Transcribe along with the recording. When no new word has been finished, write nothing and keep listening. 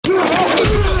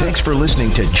Thanks for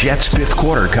listening to Jets fifth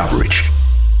quarter coverage.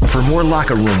 For more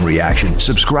locker room reaction,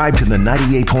 subscribe to the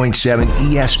 98.7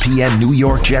 ESPN New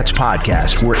York Jets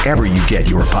podcast wherever you get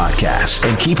your podcasts.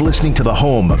 And keep listening to the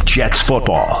home of Jets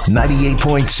football,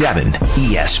 98.7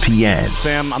 ESPN.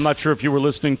 Sam, I'm not sure if you were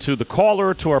listening to the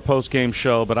caller to our post-game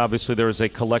show, but obviously there is a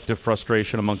collective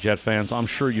frustration among Jet fans. I'm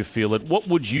sure you feel it. What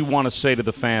would you want to say to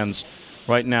the fans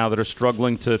right now that are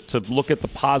struggling to look at the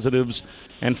positives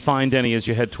and find any as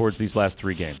you head towards these last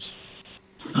three games?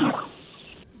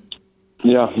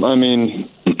 Yeah, I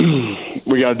mean,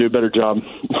 we got to do a better job.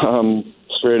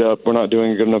 Straight up, we're not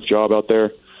doing a good enough job out there,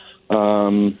 as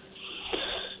a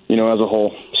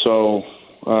whole. So,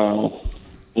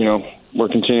 we're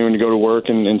continuing to go to work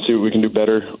and see what we can do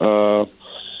better. We're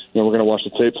going to watch the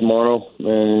tape tomorrow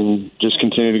and just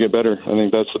continue to get better. I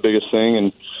think that's the biggest thing.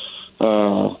 And,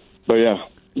 but yeah,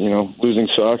 losing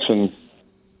sucks. And,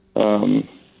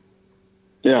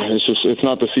 it's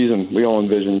not the season we all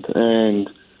envisioned. And,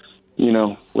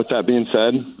 with that being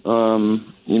said,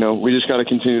 we just got to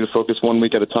continue to focus 1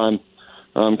 week at a time.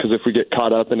 Because if we get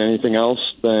caught up in anything else,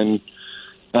 then,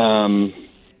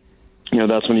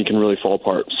 that's when you can really fall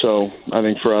apart. So I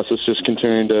think for us, it's just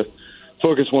continuing to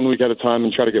focus 1 week at a time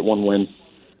and try to get one win.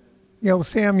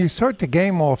 Sam, you start the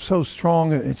game off so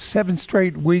strong. It's 7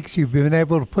 straight weeks you've been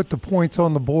able to put the points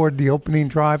on the board, the opening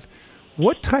drive.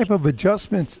 What type of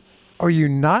adjustments are you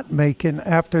not making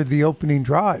after the opening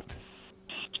drive?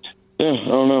 Yeah, I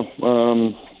don't know.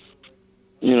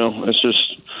 It's just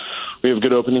we have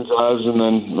good opening drives, and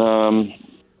then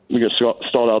we get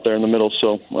stalled out there in the middle.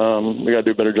 So we got to do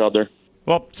a better job there.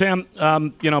 Well, Sam,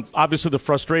 obviously the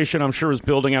frustration I'm sure is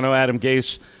building. I know Adam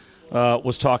Gase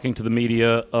was talking to the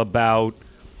media about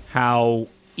how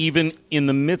even in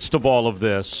the midst of all of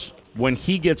this, when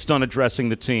he gets done addressing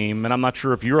the team, and I'm not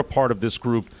sure if you're a part of this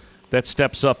group that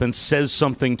steps up and says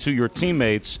something to your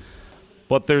teammates,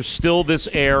 but there's still this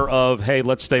air of, hey,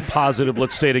 let's stay positive,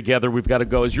 let's stay together, we've got to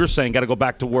go, as you're saying, got to go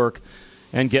back to work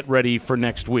and get ready for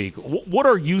next week. What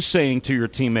are you saying to your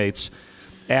teammates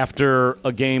after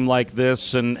a game like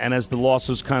this and as the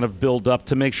losses kind of build up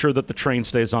to make sure that the train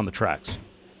stays on the tracks?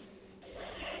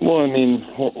 Well, I mean,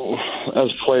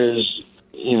 as players,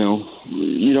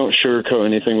 you don't sugarcoat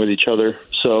anything with each other.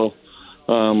 So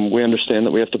we understand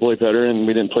that we have to play better, and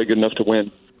we didn't play good enough to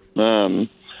win.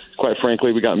 Quite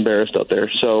frankly, we got embarrassed out there.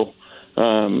 So,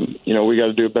 we got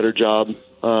to do a better job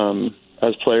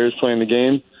as players playing the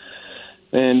game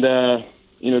and,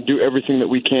 do everything that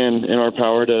we can in our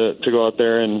power to go out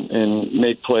there and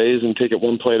make plays and take it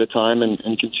one play at a time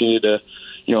and continue to,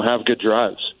 have good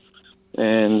drives.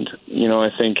 And, I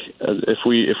think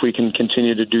if we can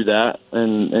continue to do that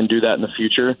and do that in the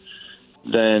future,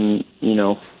 then,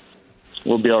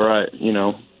 we'll be all right,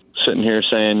 sitting here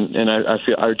saying, and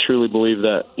I truly believe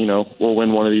that, we'll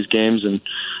win one of these games. And,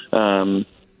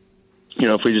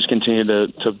 if we just continue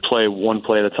to play one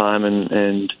play at a time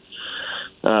and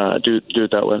do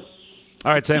it that way.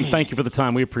 All right, Sam, thank you for the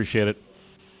time. We appreciate it.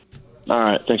 All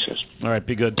right. Thanks, guys. All right,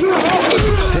 be good.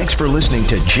 Thanks for listening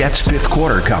to Jets fifth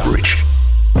quarter coverage.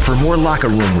 For more locker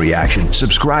room reaction,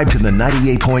 subscribe to the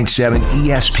 98.7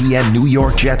 ESPN New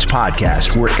York Jets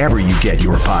podcast wherever you get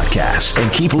your podcasts.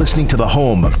 And keep listening to the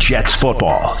home of Jets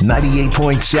football,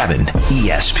 98.7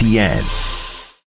 ESPN.